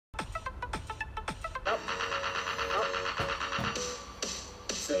Up, up.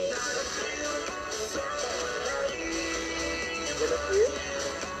 Get up here.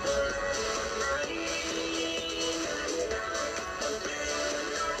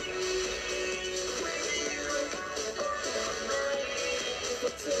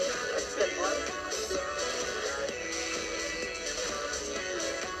 Step on.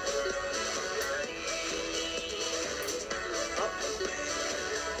 Up.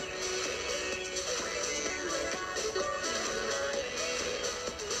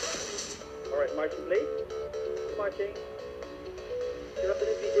 Alright, marching please. Marching. Good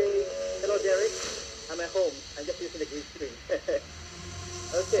afternoon, DJ. Hello, Derek. I'm at home. I'm just using the green screen.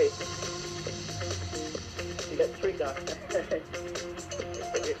 Okay. You got tricked out.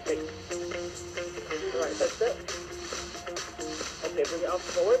 Alright, that's it. Okay, bring your arms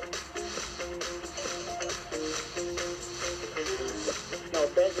forward. Now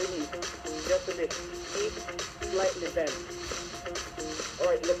bend your knees. Just a bit. Knees slightly bent.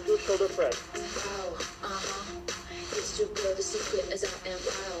 Alright, let's do shoulder press. Wow, it's too good to secret as I am.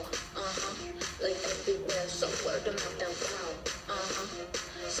 Wow, like everywhere, so word of mouth and wow,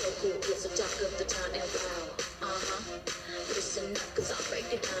 so cool, it's the talk of the town and wow, listen up, cause I'll break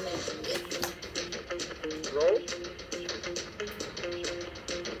it down and Roll.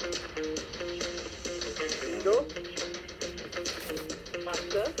 Bingo.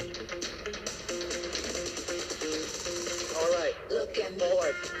 Faster. Alright. look at me,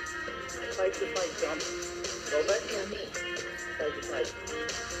 Forward. Side to side jump. Go back. look at me, Side to side.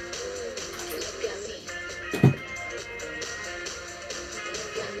 look at me,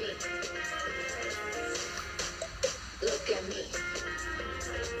 look at me, look at me,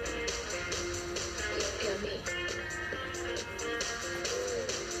 look at me,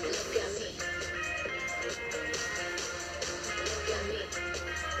 look at me, look at me.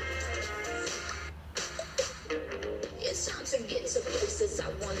 It's time to get to places I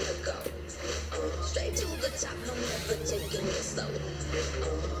wanna go. Straight to the top, no never taking it slow.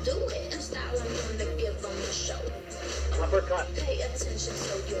 Do it in style, I'm gonna give them a show. Uppercut. Pay attention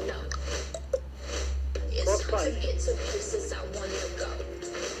so you know. It's Cross time to side. get to places I wanna go.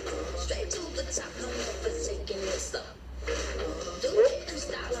 Straight to the top, no never taking it slow. Do it in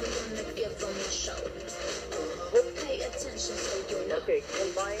style, I'm gonna give them a show. Pay attention so you know. Okay,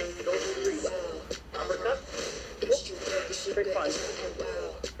 combine those three. Wow, Uppercut. it's true, the secret Straight is front.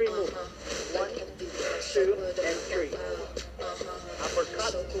 wow. Three moves. 1, 2, and 3.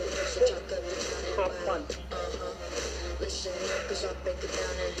 Uppercut. Cross punch. Listen up, cause I'll break it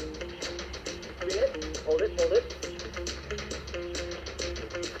down and Bring it. Hold it. Hold it.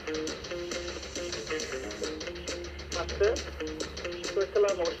 Faster.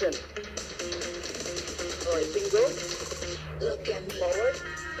 Circular motion. Alright, bingo. look at me, Forward.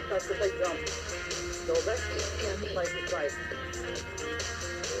 Side to side jump. Go back. look at me, Side to side.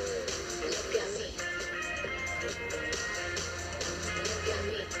 look at me, look at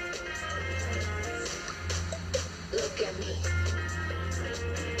me, look at me,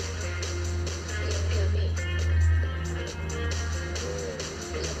 look at me,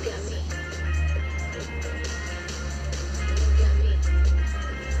 look at me, look at me.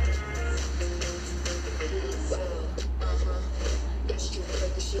 Wow, it's true,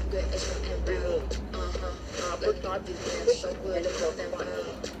 but the secret is what I'm proud. Uppercut. So good, And cross and punch.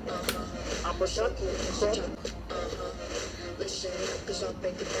 proud. Uppercut. Cross. Listen up, cause I'll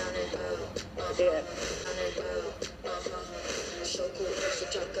break it down and Yeah. so cool, it's the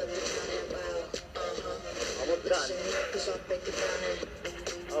talk of the town and wow. Almost done. Listen up, cause I'll break it down and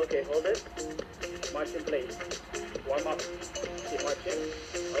Okay, hold it. March in place. Warm up. Keep marching.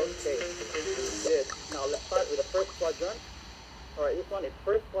 Okay. Good. Now let's start with the first quadrant. Alright, this one is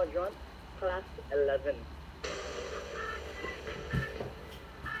first quadrant, class 11.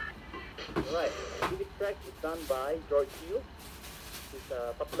 Alright, this track is done by George Yu. He's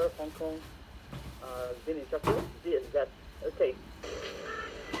a popular Hong Kong Zin instructor. ZSZ. Okay.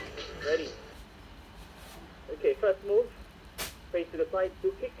 Ready. Okay, first move. Face to the side,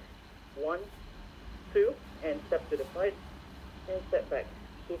 2 kick. 1, 2, and step to the side, and step back.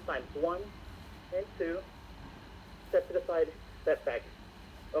 2 times. 1 and 2. Step to the side, step back.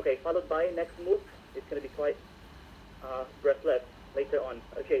 Okay, followed by next move. It's going to be quite breathless later on.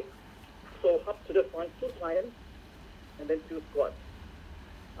 Okay, so hop to the front 2 times, and then 2 squats.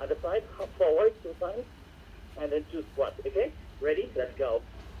 Other side, hop forward 2 times, and then 2 squats. Okay, ready? Let's go.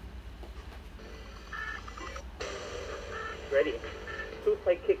 Ready. 2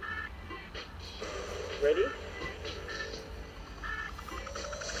 side kicks. Ready?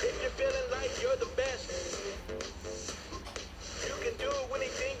 If you're feeling like you're the best, you can do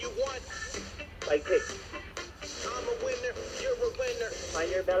anything you want. I kick. I'm a winner, you're a winner. Find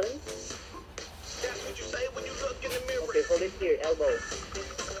your balance. That's what you say when you look in the mirror. Okay, hold it here, elbow.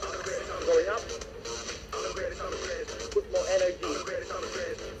 Going up. Put more energy.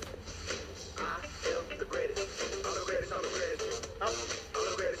 Up.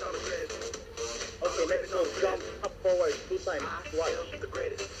 Okay, let's go. Jump up forward 2 times. Watch.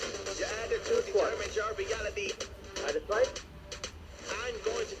 Your attitude determines your reality. Other side. I'm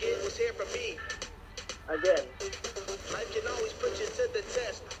going to get what's here for me. Again. Life can always put you to the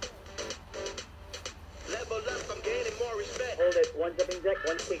test. Level up, I'm gaining more respect. Hold it. 1 jumping jack,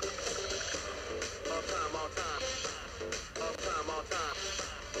 1 kick. All time, all time. All time, all time.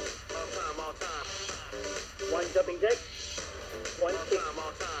 All time, all time. 1 jumping jack, 1 All kick. time,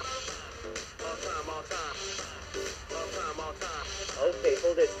 all time. All time, all time. All time, all time. Okay,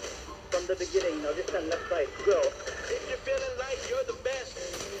 hold it. From the beginning. Now this time left side. Go. If you're feeling like you're the best,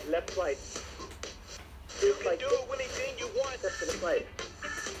 Left side. you Two can side do kick. anything you want. Step to the side.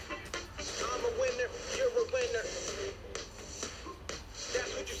 I'm a winner, you're a winner.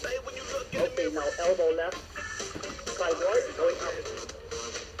 That's what you say when you look in the Okay, mirror. now elbow left. Sideward. Going up.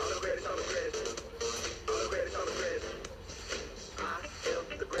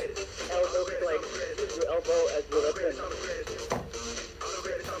 Elbow strike. Use your elbow as your weapon.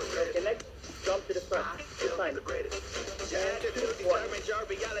 Okay, next. Jump to the front. 2 times. Your attitude determines your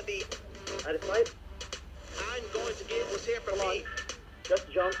reality. Other side. I'm going to get what's here for Come on. me.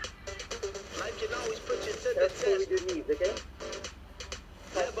 Just jump. Life can always put you to the Careful with test. your knees, okay?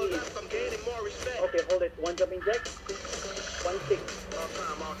 Top Level knees. up, I'm gaining more respect. Okay, hold it. 1 jumping jack. 1 kick. All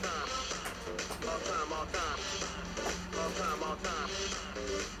time, all time. All time, all time. All time, all time.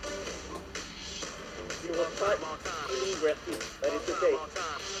 You will start feeling breathy, but it's okay. All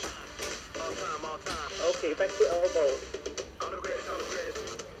time. All time, all time. Okay, back to elbow.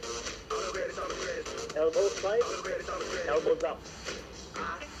 Elbow side. Elbows up.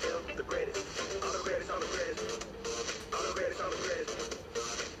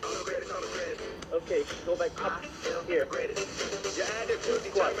 Okay, go back up. Here. Your attitude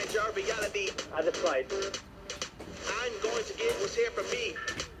determines your reality. Other side. I'm going to get what's here for me.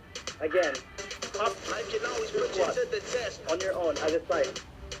 Again. Up. Life can always put you to the test. On your own. Other side.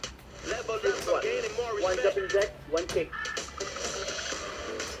 Level up, This I'm one. gaining more 1 respect. jumping jack. 1 kick.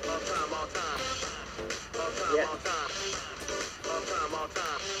 All time, all time. All time, Yeah. all time. All time, all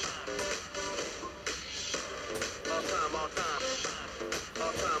time. All time, all time.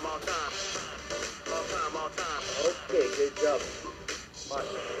 All time, all time. All time, all time. Okay, good job. March.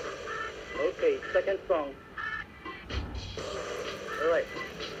 Okay, second song. Alright.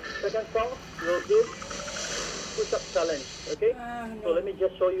 Second song, we'll do push-up challenge. Okay? So let me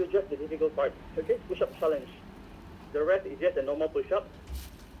just show you just the difficult part. Okay? Push-up challenge. The rest is just a normal push-up.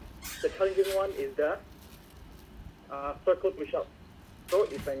 The challenging one is the circle push-up. So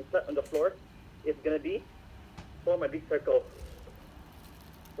if I'm sat on the floor, it's gonna be form a big circle.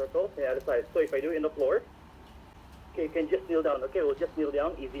 Circle, the other side. So if I do it in the floor, okay, you can just kneel down. Okay, we'll just kneel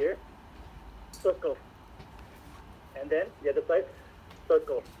down, easier. Circle. And then the other side,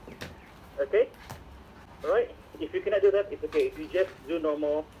 circle. Okay? Alright? If you cannot do that, it's okay. If you just do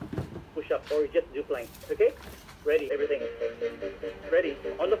normal push-up or you just do plank. Okay? Ready, everything. Ready.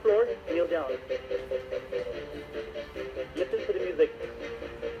 On the floor, kneel down. Listen to the music.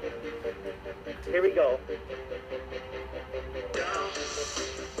 Here we go.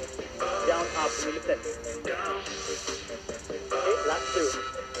 Down, up, and listen. Okay, last 2.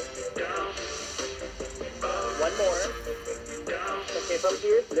 One more. Okay, from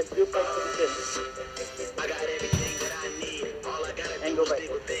here, let's do 5 positions. I got everything that I need. All I gotta And do go is back.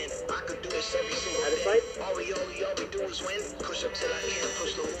 dig within. I could do this every single Other day. side. All we do is win. Push up till I can't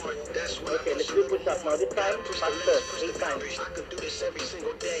push no more. That's when Okay, I let's push do a little push-up. more. Now this time, Push the faster, limits, push 8 the times. boundaries. I could do this every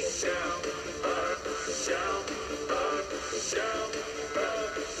single day.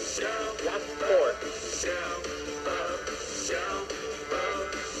 Last 4.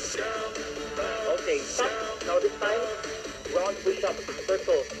 Okay, stop. Now this time, round push-up,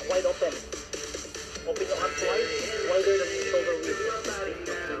 circle, wide open. Open your arms wide, wider than your shoulder width.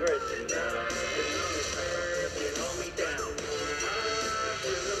 Reverse.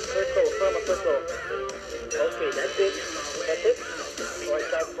 Circle, form a circle. Okay, that's it. That's it. Alright,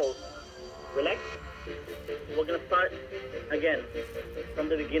 side pose. Relax. We're gonna start again from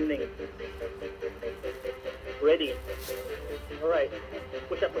the beginning. Ready. Alright.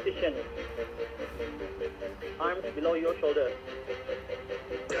 Push up position. Arms below your shoulder.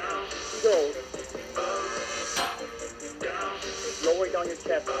 Go. Lower down your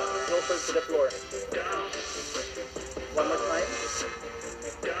chest, closer to the floor. One more time.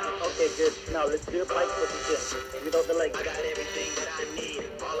 Okay, Okay, good. Now let's do a pike position without the legs. I got everything that I need.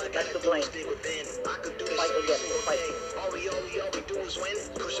 All I Back gotta to do blind. is stay within. I could do this Pike every again. single Pike. day. All we do is win.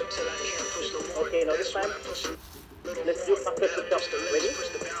 Push up till I can't push no more. Okay, now this That's when time, I push a little let's do more. faster Now push-up. just the Ready? limits, push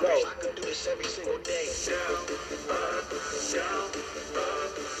the Go. boundaries. I could do this every single day.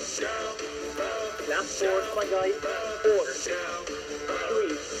 Last 4, come on guys. 4,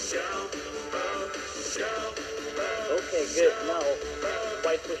 3. Okay, good. Now,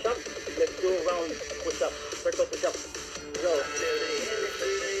 wide push-up. Let's do round push-up. Circle push-up. Go.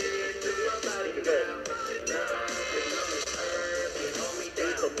 Good.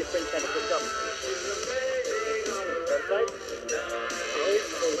 It's a different kind of push-up. Left side. Okay,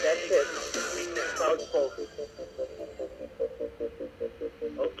 that's it. Southpaw.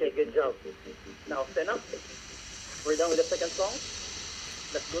 Okay, good job. Now stand up. We're done with the second song.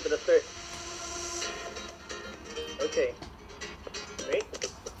 Let's go to the third. Okay. Wait.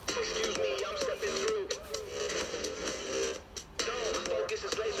 Excuse me, I'm stepping through. No, focus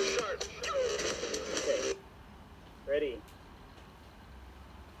is laser sharp. Okay. Ready.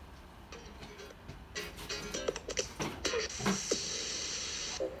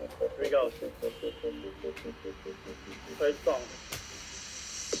 Here we go. Third song.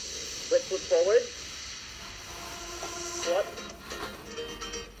 Right foot forward. Squat.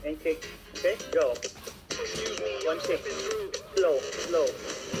 And kick. Okay, go. Excuse me, One I'm kick. stepping through. Slow, slow.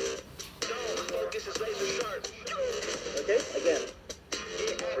 No, focus is laser sharp. Okay, again.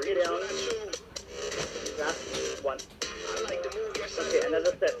 Yeah, Bring it down. what I choose. Last one. I like to move, yes I Okay, do.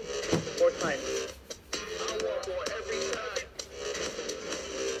 another set. 4 times. I want more every time.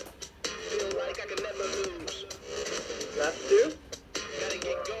 Feel like I can never lose. Last 2. Gotta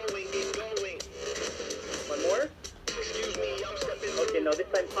get going, get going. One more. Excuse me, I'm stepping through. Okay, now this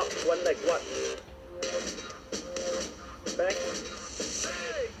time up. One leg. What? Back.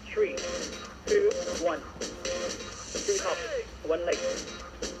 3, 2, 1. 2 top. One leg.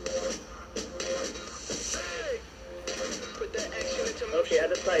 Put that action into motion. Okay,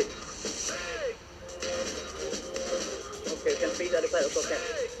 other side. Okay, you can face the other side also. Okay.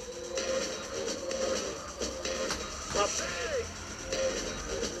 Up.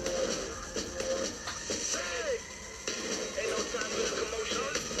 Ain't no time for the commotion.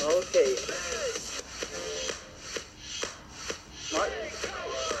 Okay. Smart.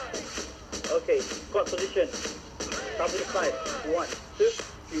 Okay, squat position. Top to the side. 1, 2,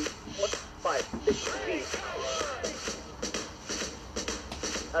 3, 4, 5, 6,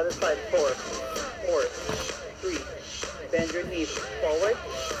 3. Other side. 4, 4, 3. Bend your knees forward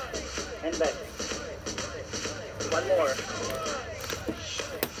and back. One more.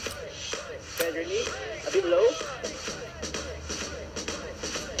 Bend your knee a bit low.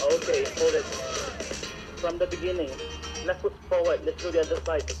 Okay, hold it. From the beginning. Left foot forward. Let's do the other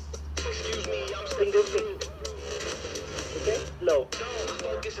side. Excuse me, I'm Single kick. Okay, low. no,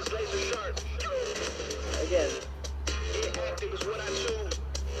 focus is laser sharp. Again. Get active is what I choose.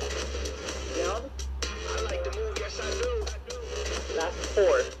 Down. I like to move, yes I do. Last 4. I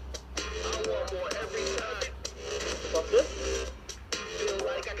want more every time. Softer. Feel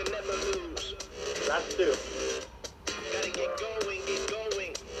like I can never lose. Last 2. Gotta get going, get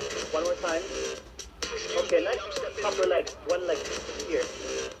going. One more time. Excuse Okay, me, next. I'm stepping Upper leg. One leg. Here.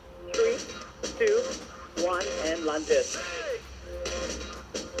 3, 2, 1, and lunges.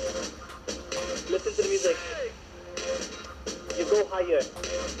 Listen to the music. You go higher.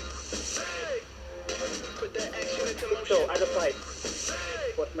 Put that action into So, motion. other side.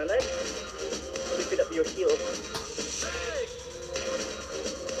 Watch my leg. Lift it up your heels.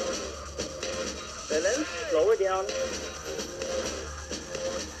 Balance. Lower down.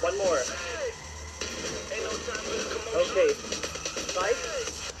 One more. Ain't no time for the commotion. Okay. Side.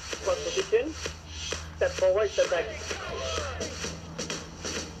 Squat position. Step forward, step back.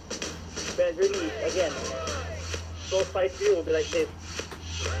 Bend your knees again. So side view will be like this.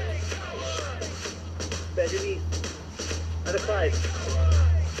 Bend your knees. Other side.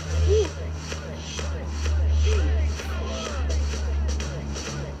 Woo. G.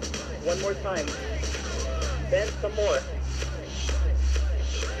 One more time. Bend some more.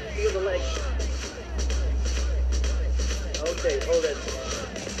 Feel the leg. Okay, hold it.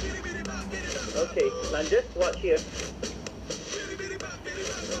 Okay, lunges. Watch here.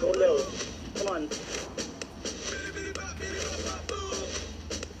 Go low. Come on.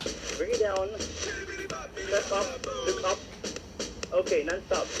 Bring it down. Step up. Look up. Okay,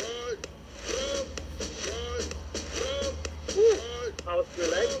 non-stop. Woo. How's your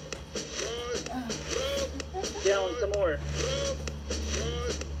leg? Down some more.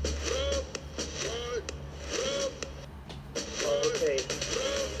 Okay.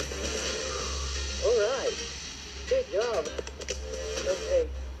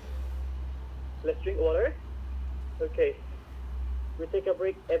 Okay. We take a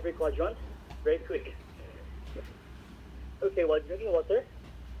break every quadrant. Very quick. Okay, while drinking water,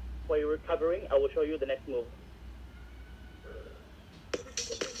 while you're recovering, I will show you the next move.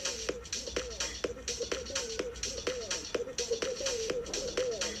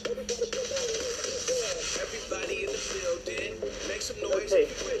 Everybody in the building, make some noise Okay,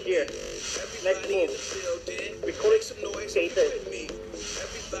 if you with here. me. Next Everybody in move. the building, We call it make some noise if you skaters. with me.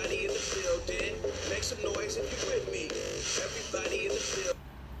 Everybody in the building, make some noise if you with me. Everybody in the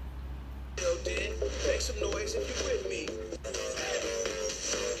building, make some noise if you with me.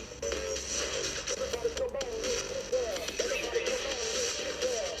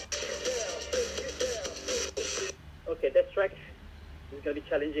 Okay, that track is going to be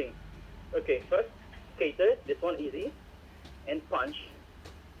challenging. Okay, first, skater, this one easy, and punch.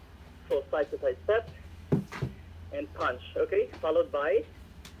 So side to side step, and punch, okay? Followed by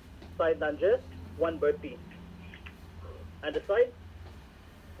side lunges, one burpee. And the side,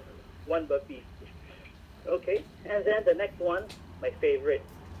 one burpee. Okay, and then the next one, my favorite.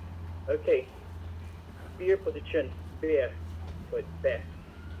 Okay, bear position, bear. So it's bear.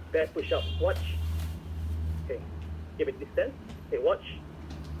 Bear push up, watch. Okay, give it distance. Okay, watch.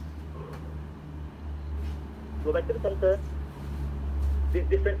 Go back to the center. This is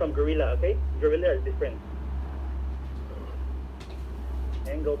different from gorilla, okay? Gorilla is different.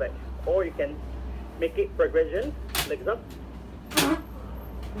 And go back. Or you can make it progression, legs up.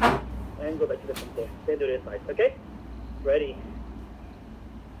 And go back to the center. Then do the side, okay? Ready.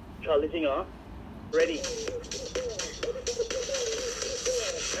 Challenging, huh? Ready.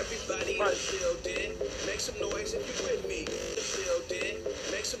 Everybody in the building, make some noise if you with me. The building,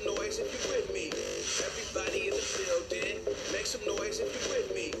 make some noise if you with me. Everybody in the building, make some noise if you with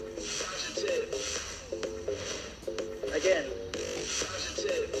me. Positive, Again.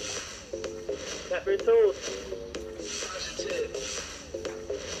 positive, Tap your toes. positive,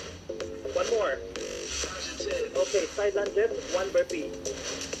 One more. positive. Okay, side lunges, one burpee.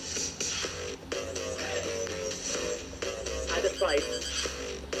 Other side.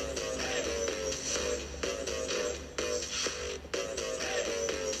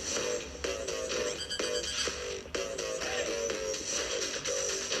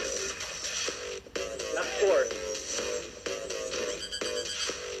 Last four.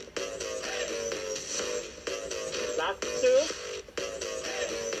 Last two.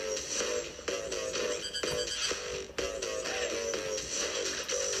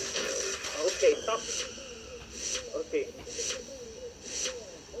 Okay, stop. Okay.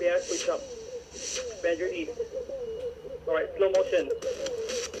 Bear push up. Bend your knees. Alright, slow motion.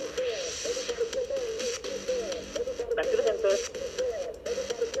 Back to the center.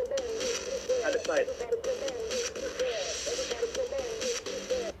 Other side.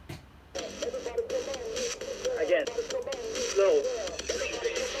 Again. Slow.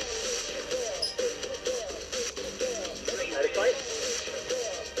 Other side.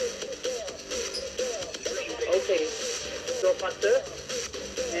 Okay. Go faster.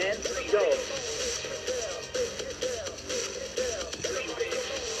 And go.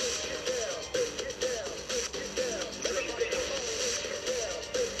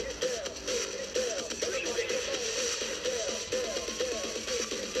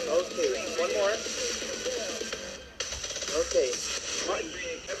 Okay, one more. Okay.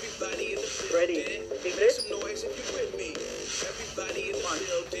 Everybody in the Ready. building, Take make this. some noise if you with me. Everybody in the Punch.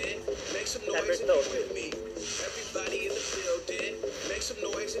 building, make some Tap noise if your you toes. with me. Everybody in the building, make some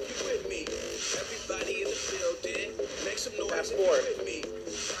noise if you with me. Everybody in the building, make some noise Tap if you four. with me.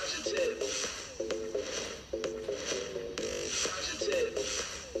 Positive, positive,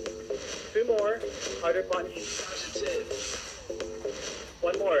 Two more. Harder punch. positive,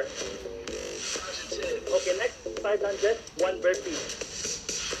 One more. positive. Okay, next side lunges, one burpee.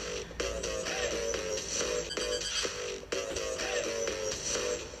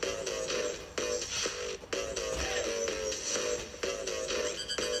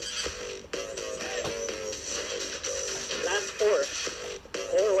 Last four.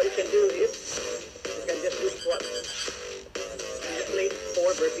 Or what you can do is, you can just do squats. You just place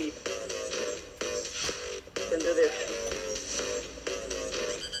four burpees. You can do this.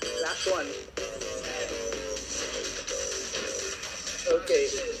 Last one. Okay.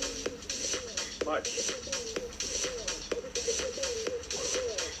 March.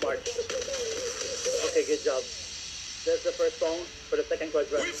 March. Okay, good job. That's the first song for the second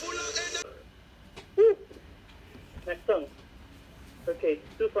quadrant. We full of energy. Woo! Next song. Okay,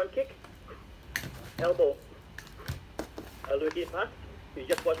 two front kick. Elbow. I'll do it fast. You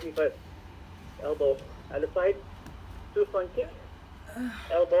just watch me first. Elbow. Other side. Two front kick.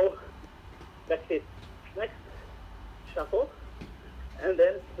 Elbow. Back fist. Next. shuffle, and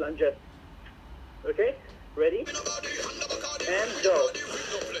then lunges. Okay, ready? And go.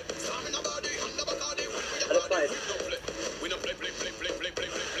 Other side.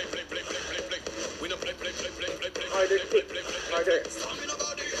 Harder kick, harder.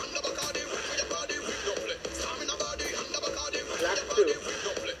 Last two.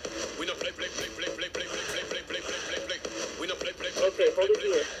 Okay, hold it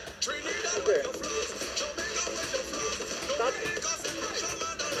here. Here. Stop.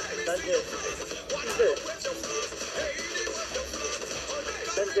 Lunges. Here.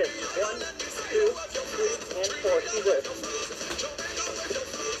 Lunges. 1, 2, 3, and 4. Scissors.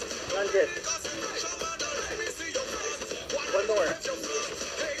 Lunges. One more.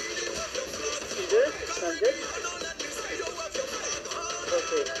 Scissors. Lunges.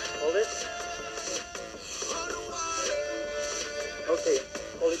 Okay, hold it. Okay,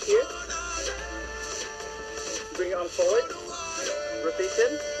 hold it here. Bring your arm forward.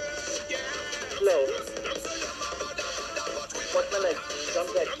 Rotation. Slow. Watch my legs. Jump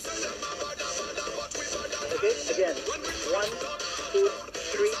back. Okay, again. 1, 2,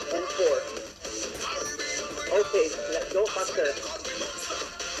 3, and 4. Okay, let's go faster.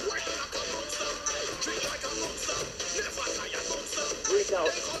 Breathe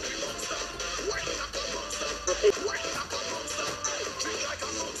out. Rotate.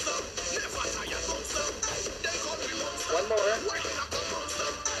 One more.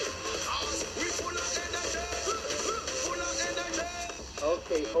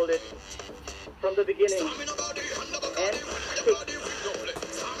 Okay, hold it. From the beginning. And kick.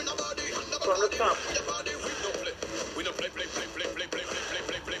 From the top.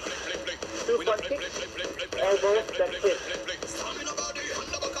 2 front kick. Elbow, back kick.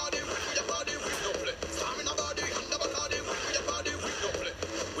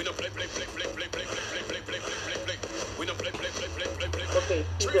 Okay,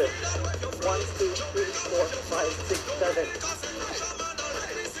 scissors. 1, 2, 3, 4, 5, 6, 7.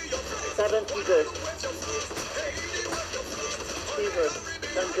 7 scissors. Scissors.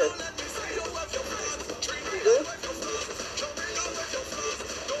 Lunges. Scissors.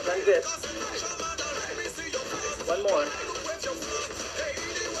 Lunges. One more.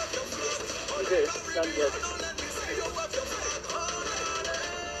 Scissors. Lunges.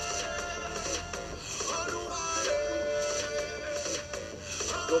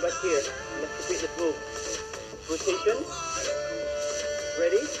 Go back here. Let's repeat this move. Rotation.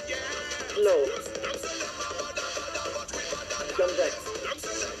 Ready? Slow. Jump back.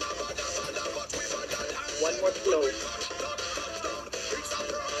 One more slow.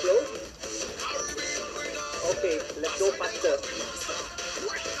 Slow. Okay, let's go faster.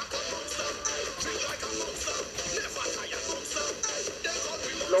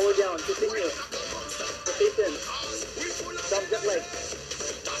 Lower down. Continue. Rotation. Jump that leg.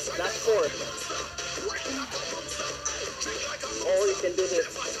 Last 4. Or you can do this.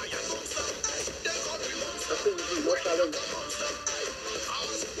 That's easy, no challenge.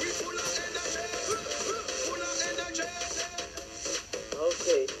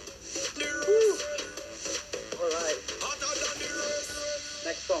 Okay. Woo. Alright.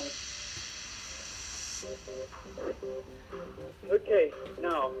 Next song. Okay,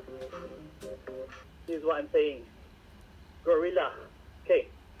 now. Here's what I'm saying. Gorilla. Okay.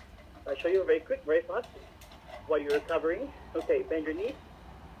 I'll show you very quick, very fast, while you're recovering. Okay, bend your knees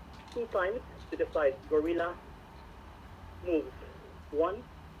 2 times to the side. Gorilla moves. 1,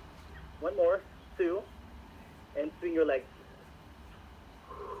 one more, 2, and swing your legs.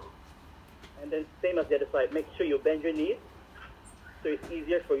 And then same as the other side. Make sure you bend your knees so it's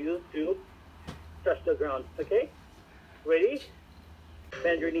easier for you to touch the ground. Okay? Ready?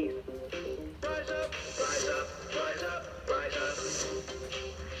 Bend your knees. Rise up, rise up, rise up, rise up.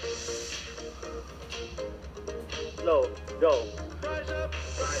 Slow. Go. Rise up,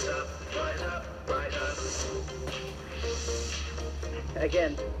 rise up, rise up, rise up.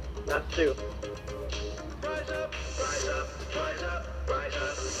 Again. Last 2. Rise up, rise up, rise up, rise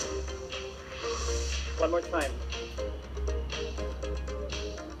up. One more time.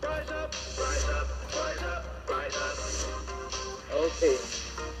 Rise up, rise up, rise up, rise up. Okay.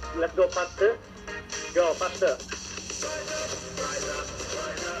 Let's go faster. Go faster. Rise up, rise up,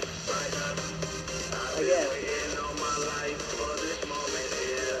 rise up, rise up. I've been Again. waiting all my life for this moment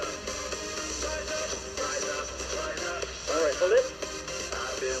here. Rise up, rise up, rise up. Alright, hold it.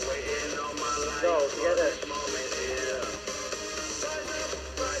 I've been waiting all my life Go, for together. this moment here. Rise up,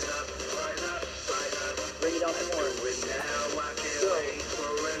 rise up, rise up, rise up. Bring it down some more. Do it now, I can't Go. wait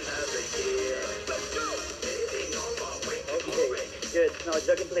for another year. Let's go. Living on my way. Okay, good. Now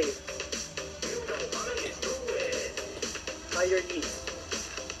jog in place. You know how to get through it. higher knee.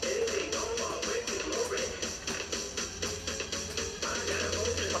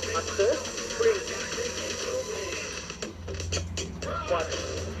 Faster, spring. Squat.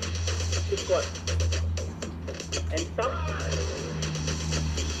 Squat. And stop.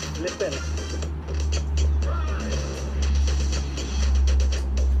 Listen.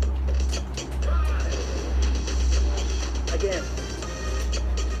 Again.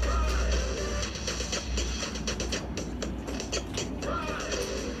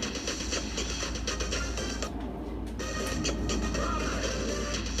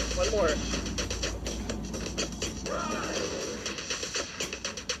 One more.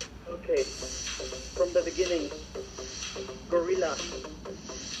 Okay. From the beginning. Gorilla.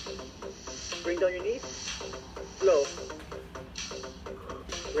 Bring down your knees. Slow.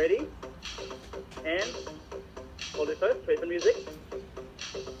 Ready? And hold it first. Play some music.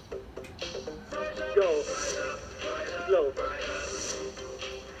 Go. Slow.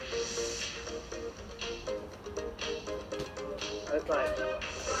 That's right.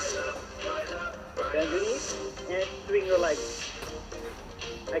 Bend your knees and swing your legs.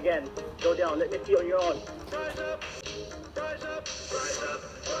 Again, go down. Let me see on your own.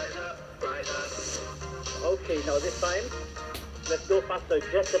 Okay, now this time, let's go faster,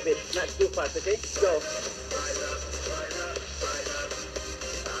 just a bit, not too fast, okay? Go.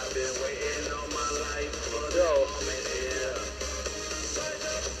 Go.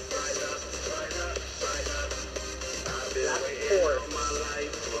 Last 4.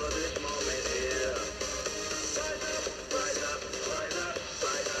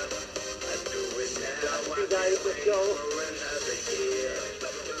 Last 2 guys, let's go.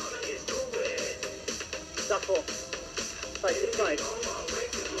 Shuffle. Side to side.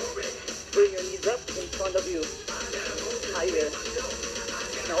 Bring your knees up in front of you. Higher.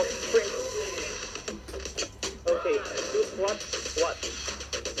 Now sprint. Okay, do squat, squat.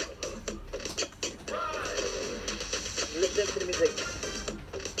 Listen to the music.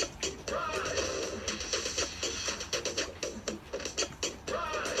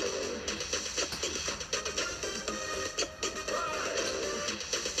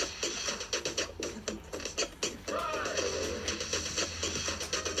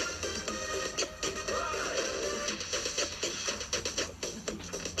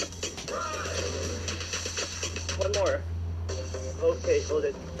 One more. Okay, hold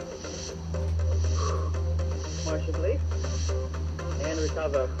it. March in place. And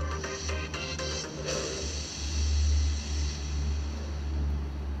recover.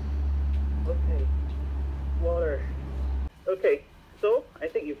 Okay. Water. Okay, so I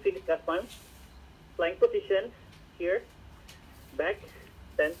think you finished that one. Plank position. Here. Back.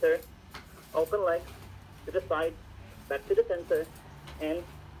 Center. Open legs. To the side. Back to the center. And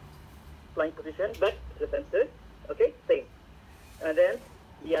plank position. Back to the center. Okay, same. And then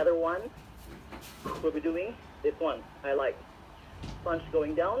the other one, we'll be doing this one. I like punch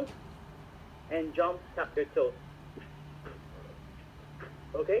going down and jump, tap your toes.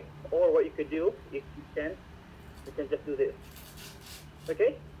 Okay, or what you could do, if you can just do this.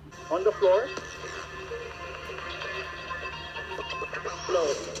 Okay, on the floor,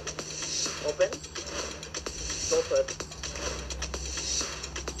 slow, open, go first.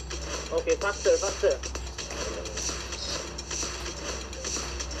 Okay, faster, faster.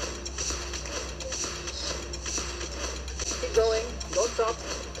 Keep going, don't stop.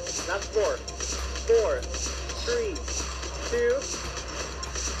 Last 4, 4, 3, 2.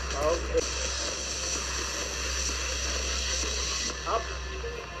 Okay. Up.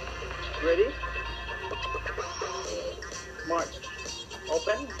 Ready? March.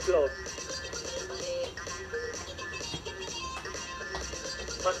 Open, close.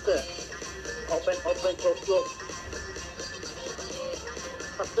 Faster. Open, open, close, close.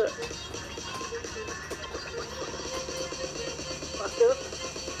 Faster. Faster.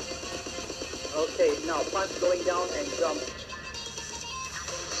 Okay, now punch going down and jump.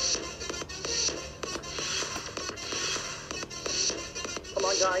 Come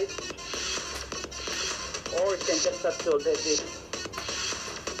on, guys. Or you can just touch till that's it.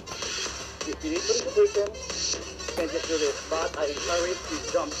 If you need modification, you can just do this. But I encourage you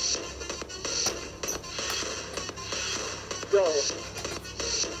to jump. Go.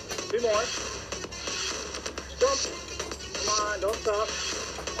 2 more. Jump. Come on, don't stop.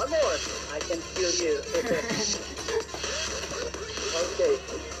 1 more. I can feel you. Okay.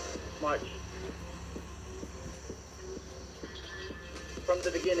 March. From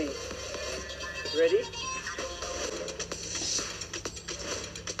the beginning. Ready?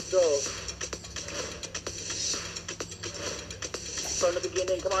 Go. From the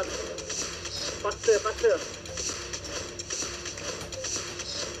beginning, come on. Faster, faster.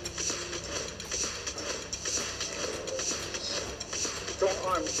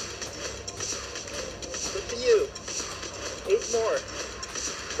 arms. Continue. 8 more.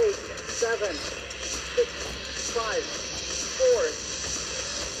 8, 7, 6, 5, 4,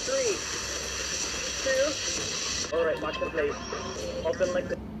 3, 2. Alright, march in place. Open like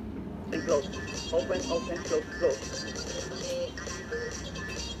this and close. Open, close, close.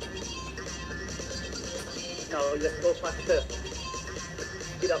 Now let's go faster.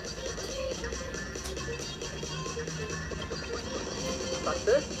 Speed up.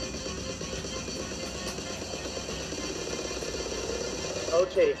 Faster.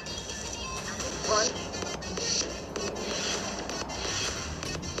 Okay. 1.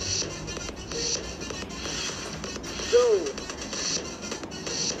 Go.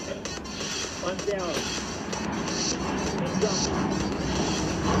 1 down. And jump.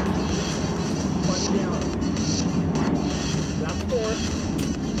 1 down. Last 4.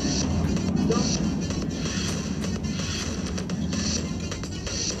 Jump.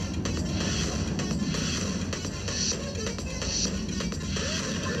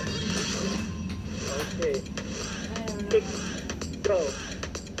 Okay. Kick. Go.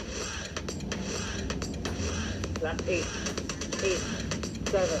 Last 8. 8,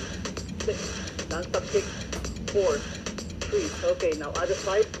 7, 6. Non-stop kick. 4, 3. Okay, now other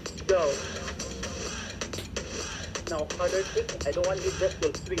side. Go. Now harder kick. I don't want you just to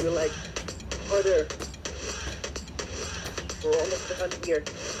swing your leg. Harder. We're almost done here.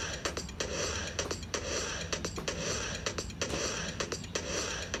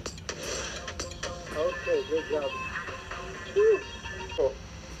 Okay, good job. Woo. Cool.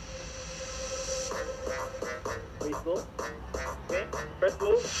 Please move. Okay, first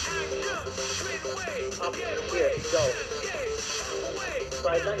move. Up, here, go.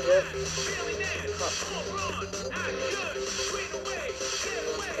 Side lunge, up.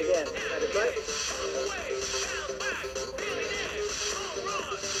 Again, other side.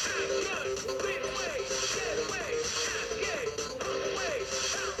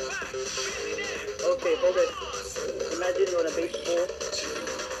 Okay, hold it. Imagine you're on a baseball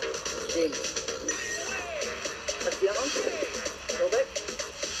game. Touch down. Go back.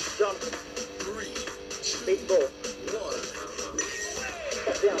 Jump. Baseball.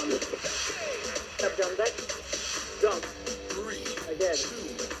 Tap down. Tap down back. Jump. Again.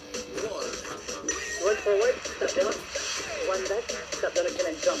 Run forward. Tap down. 1 back. Tap down again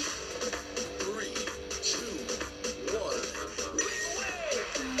and jump.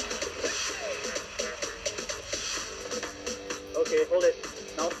 Okay, hold it.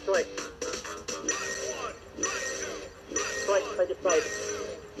 Now strike. Strike, side to side.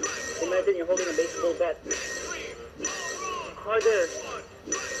 Imagine you're holding a baseball bat. Harder.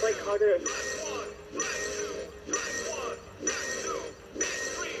 Strike harder.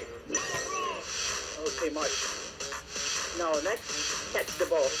 Okay, march. Now next, catch the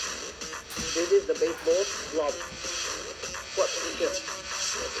ball. This is the baseball glove. Squat position.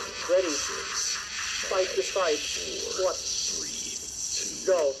 Ready. Side to side. Squat.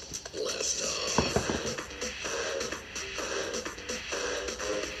 Go.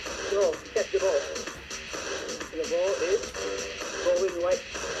 Go. Catch the ball. The ball is going right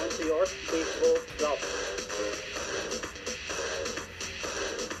onto your baseball glove.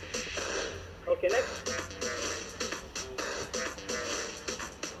 Okay, next.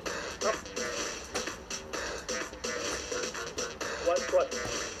 Up. 1 squat.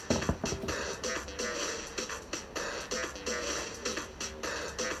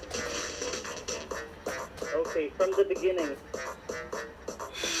 Okay, from the beginning.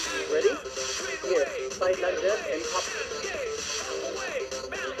 Ready? Here, side lunge and hop.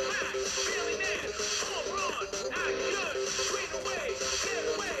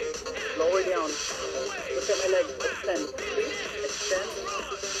 Lower down. Look at my leg. Extend. Extend.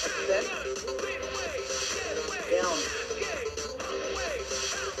 Extend. Down.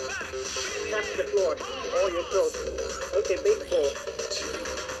 Tap the floor. All your toes. Okay, baseball.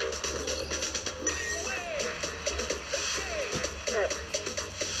 Tap.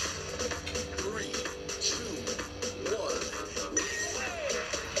 3, 2, 1.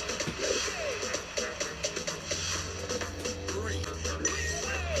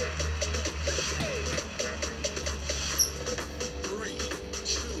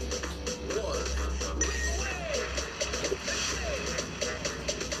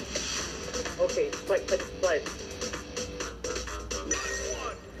 Okay, slide, slide, slide.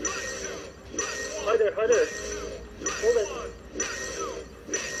 Harder, harder. Hold it.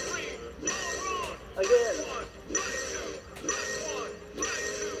 Again.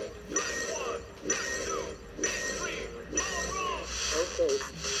 Okay.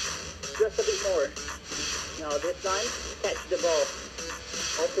 Just a bit more. Now this time, catch the ball.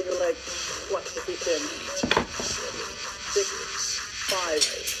 Open your legs. Squat position. 6,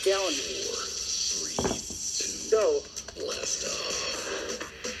 5, down. Go.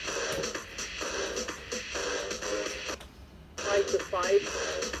 5 to 5.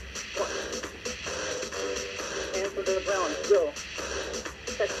 Squat. Hands to the ground. Go.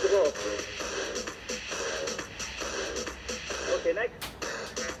 Touch the wall. Okay, next.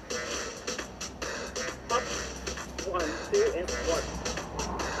 Up. 1, 2, and 1.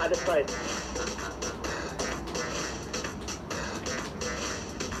 Other side.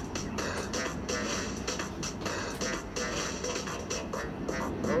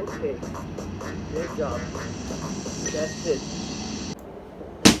 Okay. Good job. That's it.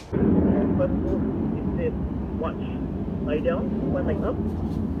 First move is this. Watch. Lie down. One leg up.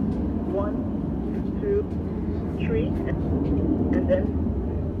 1, 2, 3, and then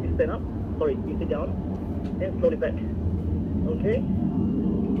you stand up. Sorry, you sit down and slowly back. Okay?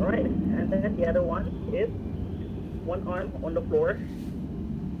 Alright, and then the other one is one arm on the floor.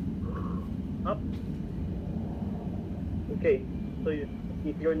 Up. Okay, so if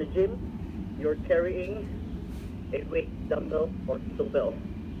you're in the gym, you're carrying a weight dumbbell or kettlebell.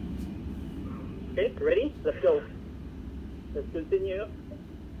 Okay, ready? Let's go. Let's continue.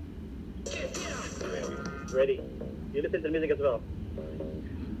 Ready. You listen to the music as well.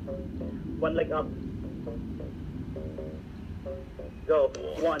 One leg up. Go.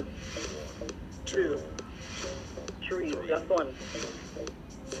 1, 2, 3. Last one.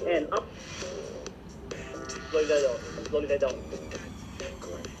 And up. Slowly lie down. Slowly lie down.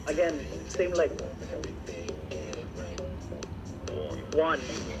 Again, same leg. 1,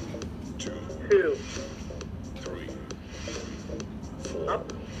 2, 3.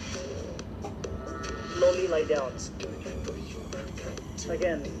 Up. Slowly lie down.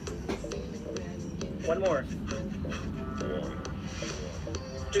 Again. One more.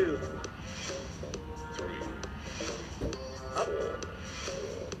 2, 3. Up.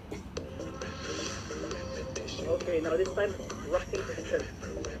 Okay, now this time rocking position.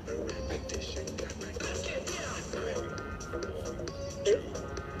 Okay.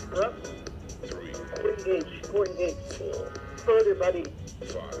 Rock. Core engage. Core engage. Further body.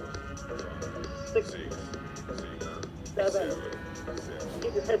 6, 7.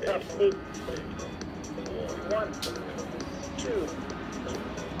 Keep your head up. 8. 1, 2.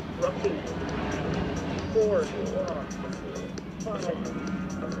 Rocking. 4, 5,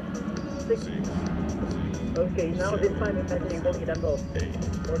 6. Okay, now this time imagining holding dumbbell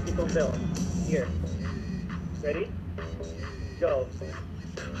or kettlebell. Here. Ready? Go.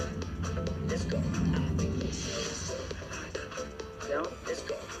 Let's go. Down. Let's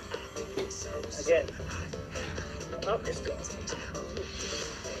go. Again. Up. Let's go.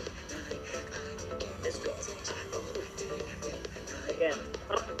 Let's go. Again.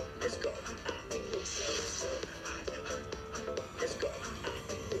 Up. Let's go. Let's go.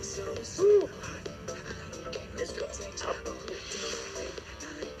 Woo. Let's go. Up.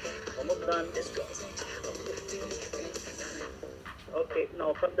 Almost done. Let's go. Okay,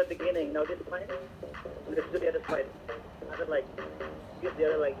 now from the beginning. Now this time, let's do the other side. Other leg. Use the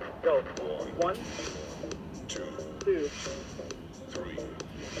other leg. Go. 1, 2, 3.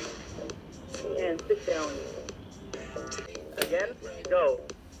 And sit down. Again. Go.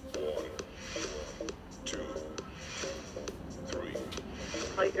 1, 2, 3.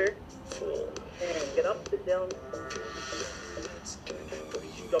 Tighter. And get up, sit down.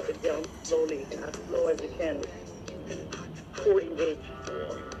 Drop it down slowly, as slow as you can. Core engage.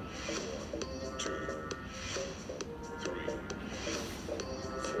 1, 2, 3,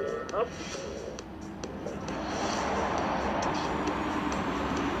 4. Up.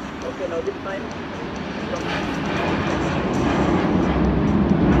 Okay, now this time.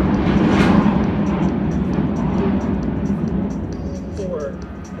 4,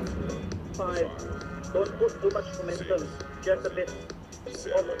 5. Don't put too much momentum. Just a bit.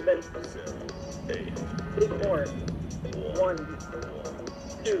 Almost bent. 3 more. 1,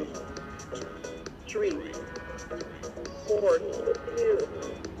 2, 3, 4, 2,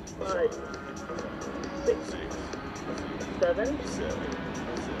 5, 6, 7.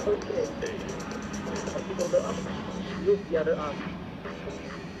 Okay. Some people go up. Use the other arm.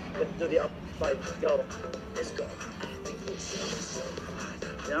 Let's do the up side. Go. Let's go.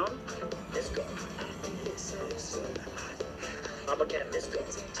 Down. Let's go. Up again. Let's go.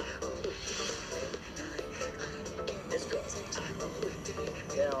 Let's go.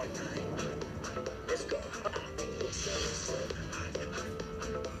 Down. Let's go. Up.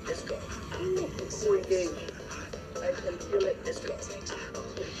 Let's go. Core engage. I can feel it. Let's go.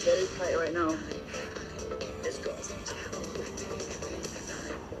 It's very tight right now. Let's go.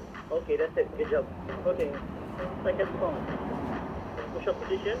 Okay, that's it. Good job. Okay, second song. Push up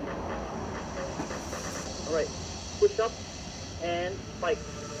position. Alright, push up and spike.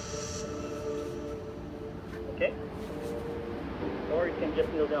 Okay? Or you can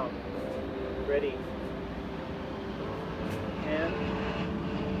just kneel down. Ready. And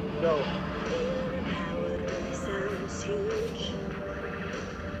go.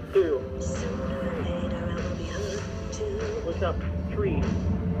 2. Push up. 3.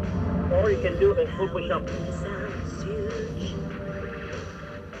 Or you can do a full push up.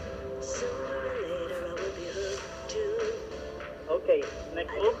 Okay,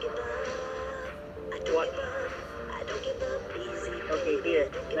 next move. What? Okay, here.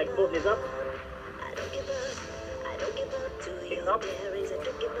 Next move is up. Kick up.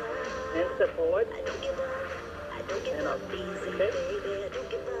 And step forward. And up. Okay.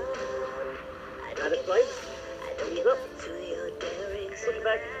 Add a slide. Knees up. Push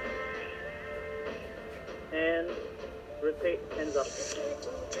back. And rotate, hands up.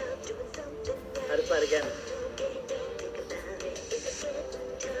 Add a slide again.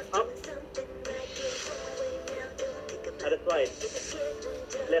 Up. Add a slide.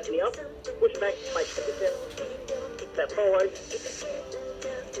 Left knee up. Push back. Spike position. Step forward.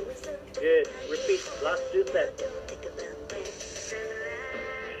 Good. Repeat. Last 2 steps.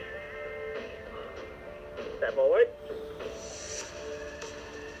 Step forward.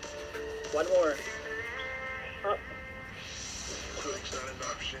 One more. Up. Quitting's not an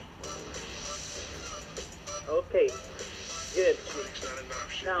option. Okay. Good. Quitting's not an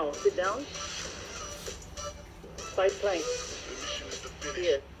option. Now sit down. Side plank. The mission is to finish.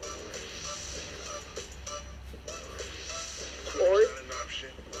 Here. Or Quitting's not an option.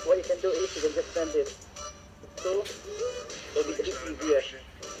 what you can do is you can just bend it. So it'll be a bit Quitting's not an easier. option.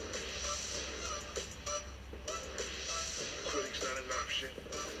 Quitting's not an option.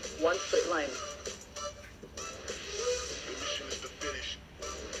 One straight line. The mission is to finish.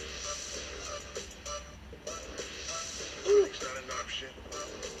 Woo. Quitting's not an option.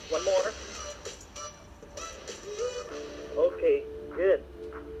 One more. Okay, good.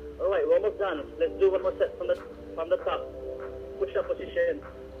 Alright, we're almost done. Let's do one more set from the top. Push up position.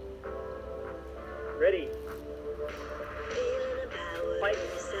 Ready. Fight.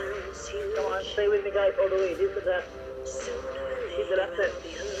 Come on, stay with me guys all the way. This is that. This is the last set.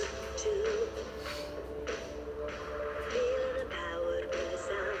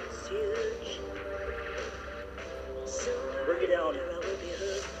 Bring it down.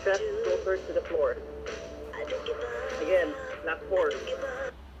 Chest closer to the floor. Again, last 4.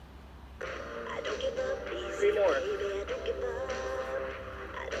 3 more.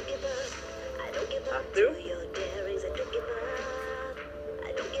 Last 2.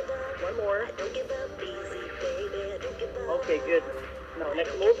 1 more. Okay, good. Now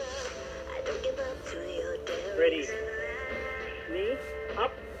next move. Ready. Knee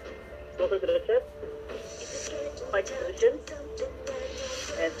up. Closer to the chest. Spike position.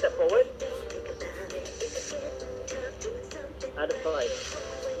 And step forward. Add a slide.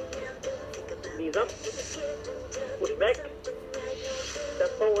 Knees up. Push back.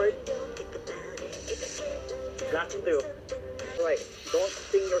 Step forward. Last 2. Alright. Don't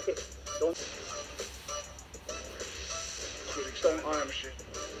swing your hips. Don't Quitting's strong not an arms. option.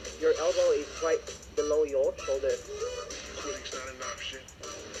 Your elbow is right below your shoulder. Quitting's not an option.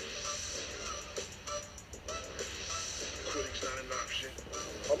 Quitting's not an option.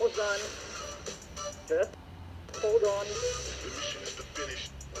 Almost done. Just hold on. The mission is to finish.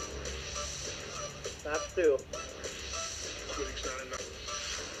 Last 2. Quitting's not an option.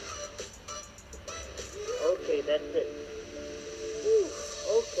 Okay, that's it. Whew.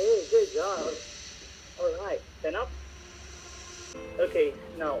 Okay, good job. Alright, stand up. Okay,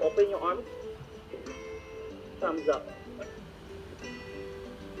 now open your arms. Thumbs up.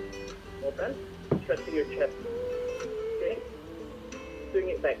 Open. Stretching your chest. Okay? Swing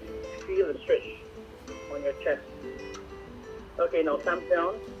it back. Feel the stretch on your chest. Okay, now thumbs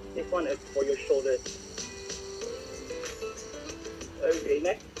down. This one is for your shoulders. Okay,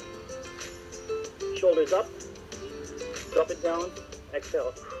 next. Shoulders up. Drop it down.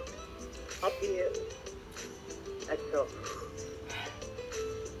 Exhale. Up in here. Exhale.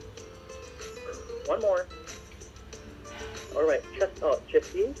 One more. Alright, chest out.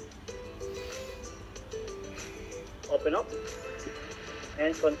 Chest in. Open up.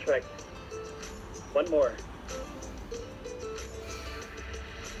 And contract. One more.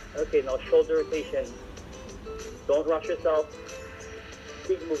 Okay, now shoulder rotation. Don't rush yourself.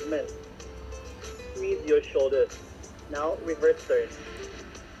 Big movement. Squeeze your shoulders. Now reverse turn.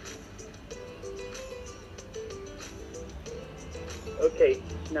 Okay,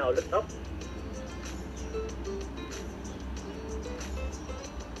 now look up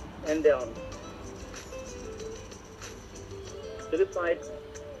and down. To the side.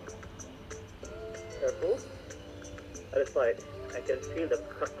 Careful. Other side. I can feel the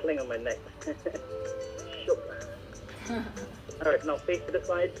crackling on my neck. Shook. Alright, now face to the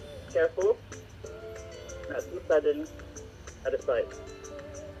side. Careful. Not too sudden. Other side.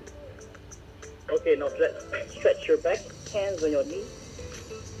 Okay, now stretch your back. Hands on your knees.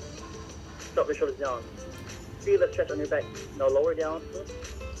 Drop your shoulders down. Feel the stretch on your back. Now lower down.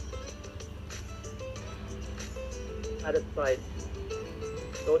 Other side.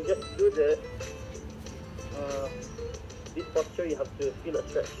 Don't just do this posture, you have to feel a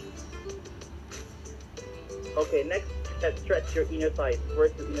stretch. Okay, next, let's stretch your inner thigh.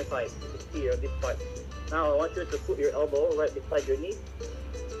 Where's the inner thigh? It's here, this part. Now I want you to put your elbow right beside your knee.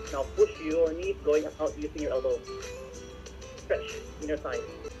 Now push your knee going out using your elbow. Stretch inner thigh.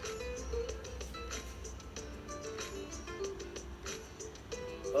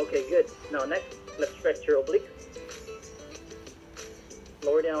 Okay, good. Now next, let's stretch your obliques.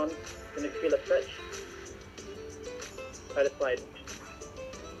 Lower down. Can you feel a stretch? Other side.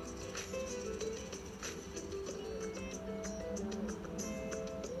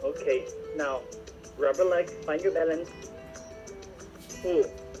 Okay, now grab your leg, find your balance. Pull.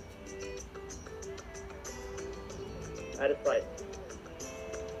 Other side.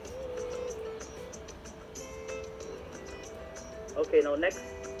 Okay, now next,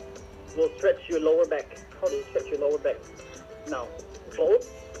 we'll stretch your lower back. How do you stretch your lower back? Now, close.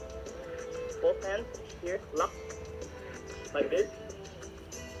 Both hands here, lock. Like this.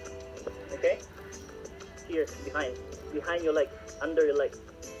 Okay? Here, behind your leg, under your leg.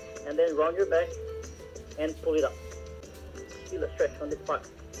 And then round your back and pull it up. Feel a stretch on this part,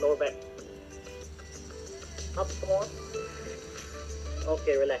 lower back. Up some more.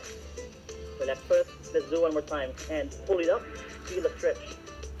 Okay, relax. Relax first. Let's do one more time. And pull it up. Feel a stretch.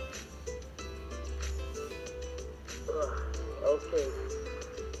 Okay.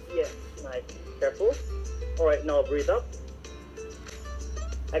 Yeah, nice. Careful. Alright, now breathe up.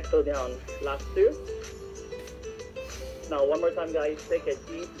 Exhale down. Last two. Now one more time, guys. Take a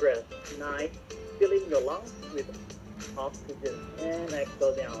deep breath. Nice. Filling your lungs with oxygen. And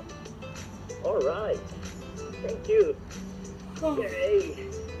exhale down. Alright. Thank you. Yay.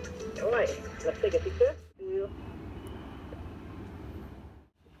 Alright. Let's take a picture.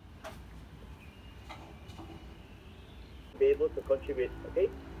 Be able to contribute, okay?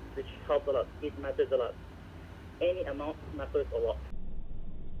 Which helps a lot. It matters a lot. Any amount matters a lot.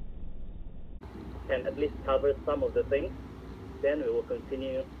 And at least cover some of the things, then we will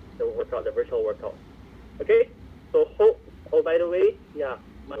continue the workout, the virtual workout. Okay? So hope, oh by the way, yeah,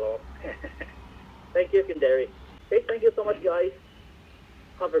 my lord. Thank you, Kindari. Okay, thank you so much, guys.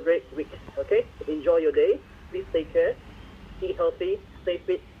 Have a great week, okay? Enjoy your day. Please take care. Eat healthy, stay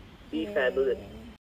fit, be fabulous.